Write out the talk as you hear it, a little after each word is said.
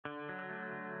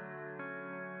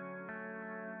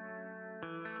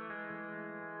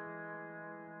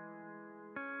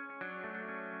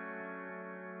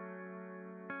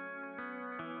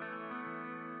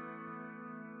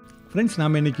Friends,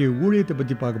 நாம் இன்றைக்கி ஊழியத்தை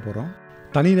பற்றி பார்க்க போகிறோம்.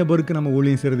 தனிநபருக்கு நம்ம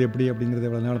ஊழியம் செய்கிறது எப்படி அப்படிங்கிறத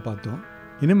இவ்வளோ நாள் பார்த்தோம்.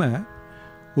 இனிமேல்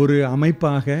ஒரு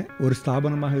அமைப்பாக, ஒரு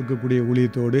ஸ்தாபனமாக இருக்கக்கூடிய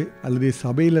ஊழியத்தோடு அல்லது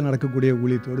சபையில் நடக்கக்கூடிய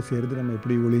ஊழியத்தோடு சேர்ந்து நம்ம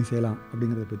எப்படி ஊழியம் செய்யலாம்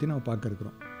அப்படிங்கிறத பற்றி நம்ம பார்க்க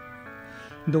இருக்கிறோம்.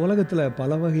 இந்த உலகத்தில்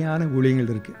பல வகையான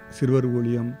ஊழியங்கள் இருக்குது. சிறுவர்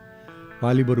ஊழியம்,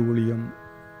 வாலிபர் ஊழியம்,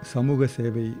 சமூக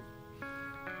சேவை,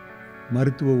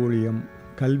 மருத்துவ ஊழியம்,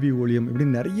 கல்வி ஊழியம், இப்படி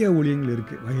நிறைய ஊழியங்கள்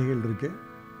இருக்குது, வகைகள் இருக்குது.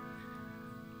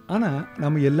 ஆனால்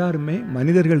நம்ம எல்லாருமே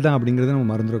மனிதர்கள் தான் அப்படிங்கிறத நம்ம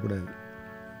மறந்துடக்கூடாது.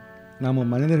 நாம்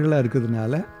மனிதர்களாக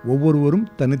இருக்கிறதுனால ஒவ்வொருவரும்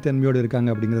தனித்தன்மையோடு இருக்காங்க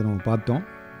அப்படிங்கிறத நம்ம பார்த்தோம்.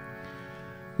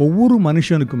 ஒவ்வொரு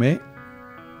மனுஷனுக்குமே,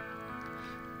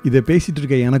 இதை பேசிகிட்டு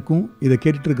இருக்க எனக்கும், இதை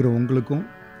கேட்டுட்டு இருக்கிற உங்களுக்கும்,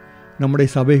 நம்முடைய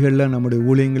சபைகளில் நம்முடைய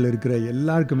ஊழியங்கள் இருக்கிற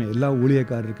எல்லாருக்குமே, எல்லா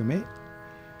ஊழியக்காரருக்குமே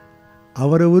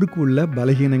அவரவருக்கு உள்ள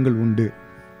பலகீனங்கள் உண்டு.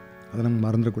 அதை நம்ம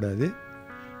மறந்துடக்கூடாது.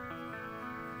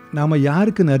 நாம்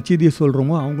யாருக்கு நற்செய்தியை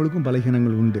சொல்கிறோமோ அவங்களுக்கும்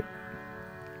பலகீனங்கள் உண்டு.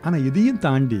 ஆனால் இதையும்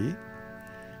தாண்டி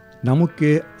நமக்கு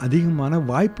அதிகமான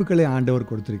வாய்ப்புகளை ஆண்டவர்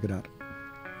கொடுத்துருக்கிறார்.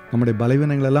 நம்முடைய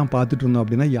பலவீனங்களெல்லாம் பார்த்துட்டு இருந்தோம்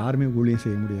அப்படின்னா யாருமே ஊழியம்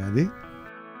செய்ய முடியாது.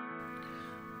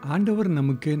 ஆண்டவர்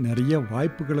நமக்கு நிறைய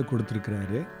வாய்ப்புகளை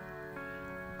கொடுத்துருக்கிறாரு.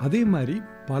 அதே மாதிரி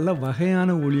பல வகையான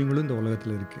ஊழியங்களும் இந்த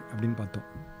உலகத்தில் இருக்குது அப்படின்னு பார்த்தோம்.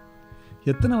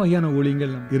 எத்தனை வகையான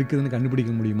ஊழியங்கள் இருக்குதுன்னு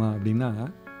கண்டுபிடிக்க முடியுமா அப்படின்னா,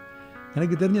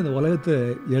 எனக்கு தெரிஞ்ச இந்த உலகத்தை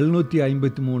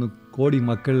 753 கோடி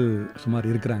மக்கள் சுமார்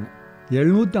இருக்கிறாங்க.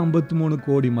 753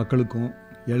 கோடி மக்களுக்கும்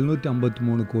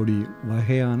 753 கோடி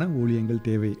வகையான ஊழியங்கள்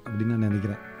தேவை அப்படின்னு நான்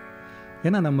நினைக்கிறேன்.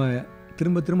 ஏன்னா நம்ம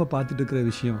திரும்ப திரும்ப பார்த்துட்டு இருக்கிற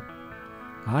விஷயம்,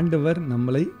 ஆண்டவர்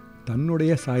நம்மளை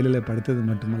தன்னுடைய சாயலில் படைத்தது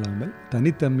மட்டுமல்லாமல்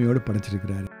தனித்தன்மையோடு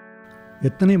படைச்சிருக்கிறார்.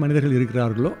 எத்தனை மனிதர்கள்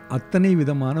இருக்கிறார்களோ அத்தனை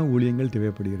விதமான ஊழியங்கள்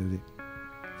தேவைப்படுகிறது.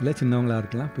 இல்லை, சின்னவங்களாக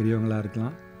இருக்கலாம், பெரியவங்களாக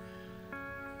இருக்கலாம்,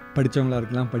 படித்தவங்களாக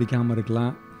இருக்கலாம், படிக்காமல்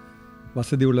இருக்கலாம்,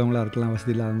 வசதி உள்ளவங்களாக இருக்கலாம்,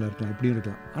 வசதி இல்லாதவங்களாக இருக்கலாம், இப்படியும்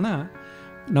இருக்கலாம். ஆனால்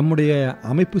நம்முடைய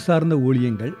அமைப்பு சார்ந்த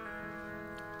ஊழியங்கள்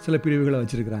சில பிரிவுகளை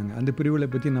வச்சுருக்கிறாங்க. அந்த பிரிவுகளை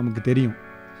பற்றி நமக்கு தெரியும்.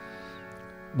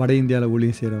 வட இந்தியாவில்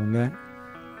ஊழியம் செய்கிறவங்க,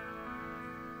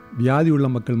 வியாதி உள்ள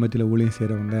மக்கள் மத்தியில் ஊழியம்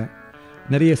செய்கிறவங்க,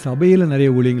 நிறைய சபையில் நிறைய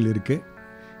ஊழியங்கள் இருக்குது.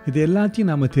 இது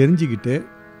எல்லாத்தையும் நாம் தெரிஞ்சுக்கிட்டு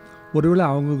ஒருவேளை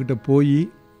அவங்கக்கிட்ட போய்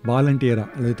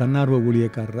வாலண்டியராக அல்லது தன்னார்வ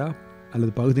ஊழியக்காரராக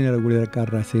அல்லது பகுதி நேர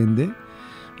ஊழியக்காரராக சேர்ந்து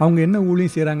அவங்க என்ன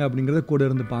ஊழியம் செய்கிறாங்க அப்படிங்கிறத கூட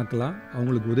இருந்து பார்க்கலாம்,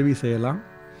 அவங்களுக்கு உதவி செய்யலாம்.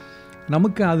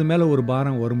 நமக்கு அது மேலே ஒரு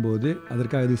பாரம் வரும்போது,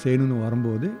 அதற்காக இது செய்யணும்னு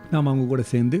வரும்போது நாம் அவங்க கூட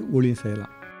சேர்ந்து ஊழியம்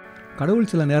செய்யலாம். கடவுள்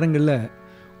சில நேரங்களில்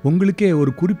உங்களுக்கே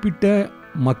ஒரு குறிப்பிட்ட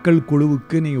மக்கள்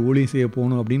குழுவுக்கு நீங்கள் ஊழியம் செய்ய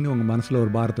போகணும் அப்படின்னு உங்கள் மனசில்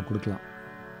ஒரு பாரத்தை கொடுக்கலாம்.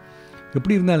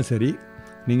 எப்படி இருந்தாலும் சரி,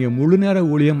 நீங்கள் முழு நேர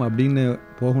ஊழியம் அப்படின்னு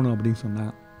போகணும் அப்படின்னு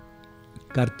சொன்னால்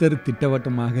கர்த்தர்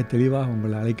திட்டவட்டமாக தெளிவாக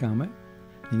உங்களை அழைக்காமல்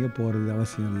நீங்கள் போகிறது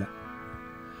அவசியம் இல்லை.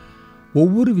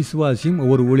 ஒவ்வொரு விசுவாசியும்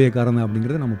ஒவ்வொரு ஊழியக்காரன்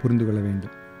அப்படிங்கிறத நம்ம புரிந்து கொள்ள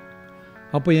வேண்டும்.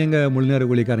 அப்போ எங்கள் முழுநேர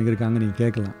ஊழியக்காரங்க இருக்காங்க நீங்கள்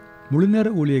கேட்கலாம். முழுநேர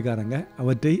ஊழியக்காரங்க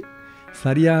அவற்றை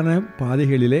சரியான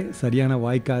பாதைகளிலே, சரியான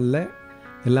வாய்க்காலில்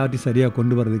எல்லாத்தையும் சரியாக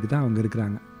கொண்டு வர்றதுக்கு தான் அவங்க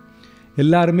இருக்கிறாங்க.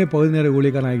 எல்லாருமே பகுதி நேர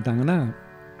ஊழியக்காரன் ஆகிட்டாங்கன்னா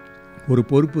ஒரு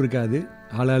பொறுப்பு இருக்காது,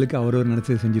 ஆளாளுக்கு அவரவர்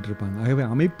நினச்சது செஞ்சிட்ருப்பாங்க. ஆகவே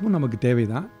அமைப்பும் நமக்கு தேவை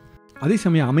தான். அதே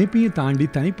சமயம் அமைப்பையும் தாண்டி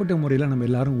தனிப்பட்ட முறையில் நம்ம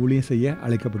எல்லாரும் ஊழியம் செய்ய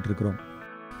அழைக்கப்பட்டிருக்கிறோம்.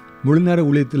 முழுநேர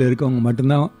ஊழியத்தில் இருக்கவங்க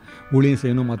மட்டும்தான் ஊழியம்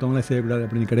செய்யணும், மற்றவங்களாம் செய்யக்கூடாது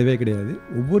அப்படின்னு கிடையவே கிடையாது.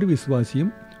 ஒவ்வொரு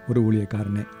விசுவாசியும் ஒரு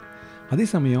ஊழியக்காரனே. அதே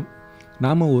சமயம்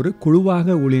நாம் ஒரு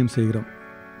குழுவாக ஊழியம் செய்கிறோம்.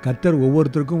 கர்த்தர்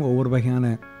ஒவ்வொருத்தருக்கும் ஒவ்வொரு வகையான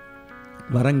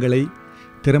வரங்களை,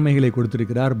 திறமைகளை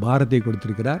கொடுத்திருக்கிறார், பாரத்தை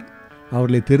கொடுத்திருக்கிறார்,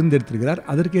 அவர்களை தேர்ந்தெடுத்திருக்கிறார்.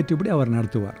 அதற்கேற்றபடி அவர்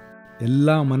நடத்துவார்.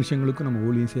 எல்லா மனுஷங்களுக்கும் நம்ம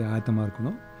ஊழியம் செய்ய ஆயத்தமாக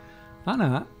இருக்கணும்.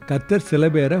 ஆனால் கர்த்தர் சில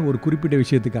பேரை ஒரு குறிப்பிட்ட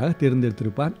விஷயத்துக்காக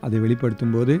தேர்ந்தெடுத்திருப்பார். அதை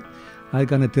வெளிப்படுத்தும் போது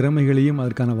அதுக்கான திறமைகளையும்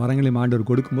அதற்கான வரங்களையும் ஆண்டவர்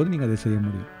கொடுக்கும்போது நீங்கள் அதை செய்ய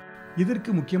முடியும். இதற்கு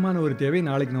முக்கியமான ஒரு தேவை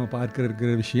நாளைக்கு நம்ம பார்க்க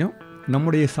இருக்கிற விஷயம்,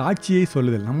 நம்முடைய சாட்சியை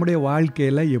சொல்லுதல். நம்முடைய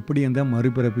வாழ்க்கையில் எப்படி அந்த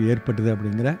மறுபிறப்பு ஏற்பட்டது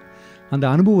அப்படிங்கிற அந்த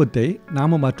அனுபவத்தை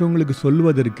நாம் மற்றவங்களுக்கு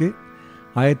சொல்லுவதற்கு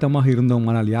ஆயத்தமாக இருந்தோம்.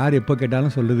 ஆனால் யார் எப்போ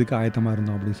கேட்டாலும் சொல்கிறதுக்கு ஆயத்தமாக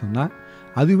இருந்தோம் அப்படின்னு சொன்னால்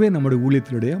அதுவே நம்முடைய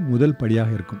ஊழியத்தினுடைய முதல்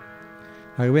படியாக இருக்கும்.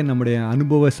 ஆகவே நம்முடைய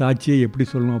அனுபவ சாட்சியை எப்படி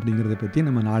சொல்லணும் அப்படிங்கிறத பற்றி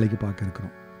நம்ம நாளைக்கு பார்க்க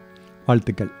இருக்கிறோம்.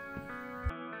 வாழ்த்துக்கள்.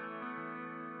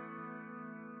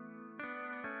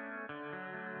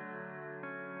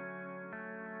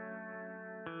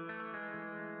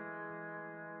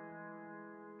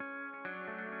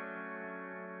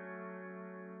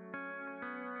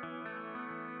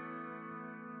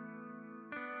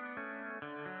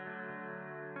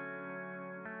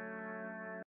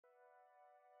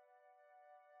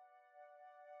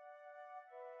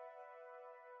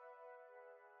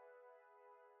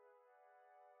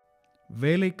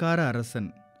 வேலைக்கார அரசன்.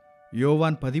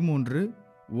 யோவான்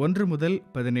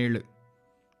 13:1-17.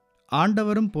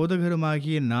 ஆண்டவரும்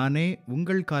போதகருமாகிய நானே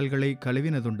உங்கள் கால்களை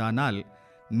கழுவினதுண்டானால்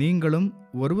நீங்களும்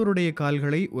ஒருவருடைய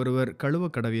கால்களை ஒருவர் கழுவ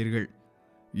கடவீர்கள்.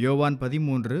 யோவான்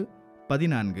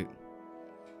 13:14.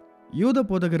 யூத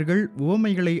போதகர்கள்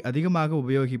உவமைகளை அதிகமாக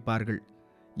உபயோகிப்பார்கள்.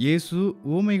 இயேசு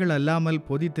உவமைகள் அல்லாமல்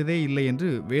போதித்ததே இல்லை என்று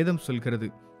வேதம் சொல்கிறது.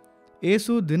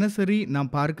 இயேசு தினசரி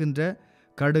நாம் பார்க்கின்ற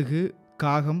கடுகு,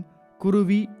 காகம்,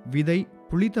 குருவி, விதை,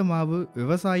 புளித்த மாவு,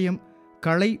 விவசாயம்,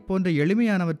 களை போன்ற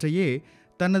எளிமையானவற்றையே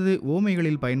தனது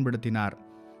உவமைகளில் பயன்படுத்தினார்.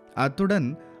 அத்துடன்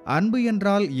அன்பு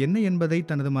என்றால் என்ன என்பதை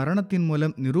தனது மரணத்தின்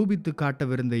மூலம் நிரூபித்து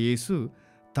காட்டவிருந்த இயேசு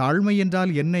தாழ்மை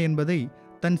என்றால் என்ன என்பதை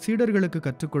தன் சீடர்களுக்கு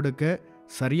கற்றுக் கொடுக்க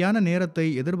சரியான நேரத்தை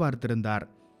எதிர்பார்த்திருந்தார்.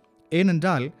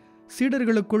 ஏனென்றால்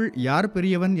சீடர்களுக்குள் யார்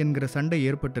பெரியவன் என்கிற சண்டை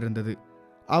ஏற்பட்டிருந்தது.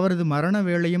 அவரது மரண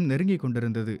வேளையும் நெருங்கிக்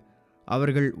கொண்டிருந்தது.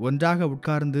 அவர்கள் ஒன்றாக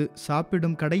உட்கார்ந்து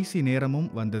சாப்பிடும் கடைசி நேரமும்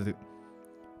வந்தது.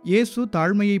 இயேசு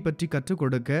தாழ்மையை பற்றி கற்றுக்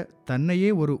கொடுக்க தன்னையே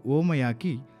ஒரு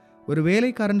உவமையாக்கி ஒரு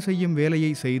வேலைக்காரன் செய்யும்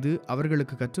வேலையை செய்து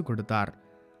அவர்களுக்கு கற்றுக் கொடுத்தார்.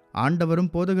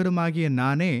 ஆண்டவரும் போதகருமாகிய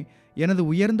நானே எனது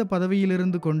உயர்ந்த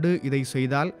பதவியிலிருந்து கொண்டு இதை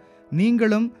செய்தால்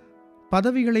நீங்களும்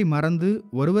பதவிகளை மறந்து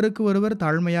ஒருவருக்கு ஒருவர்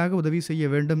தாழ்மையாக உதவி செய்ய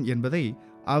வேண்டும் என்பதை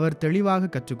அவர் தெளிவாக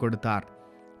கற்றுக் கொடுத்தார்.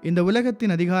 இந்த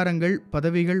உலகத்தின் அதிகாரங்கள்,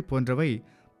 பதவிகள் போன்றவை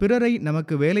பிறரை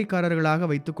நமக்கு வேலைக்காரர்களாக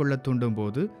வைத்துக்கொள்ள தூண்டும்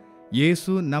போது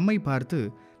இயேசு நம்மை பார்த்து,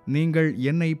 நீங்கள்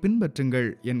என்னை பின்பற்றுங்கள்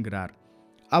என்கிறார்.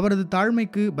 அவரது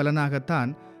தாழ்மைக்கு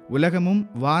பலனாகத்தான் உலகமும்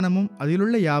வானமும்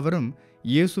அதிலுள்ள யாவரும்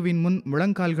இயேசுவின் முன்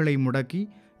முழங்கால்களை முடக்கி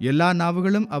எல்லா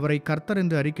நாவுகளும் அவரை கர்த்தர்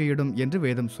என்று அறிக்கையிடும் என்று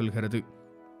வேதம் சொல்கிறது.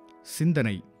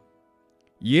 சிந்தனை: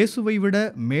 இயேசுவை விட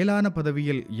மேலான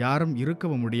பதவியில் யாரும்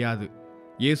இருக்கவும் முடியாது.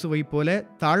 இயேசுவைப் போல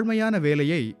தாழ்மையான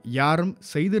வேலையை யாரும்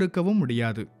செய்திருக்கவும்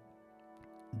முடியாது.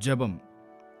 ஜெபம்.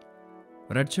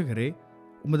 இரட்சகரே,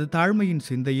 உமது தாழ்மையின்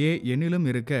சிந்தையே என்னிலும்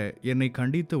இருக்க என்னை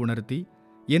கண்டித்து உணர்த்தி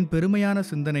என் பெருமையான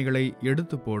சிந்தனைகளை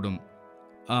எடுத்து போடும்.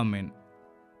 ஆமென்.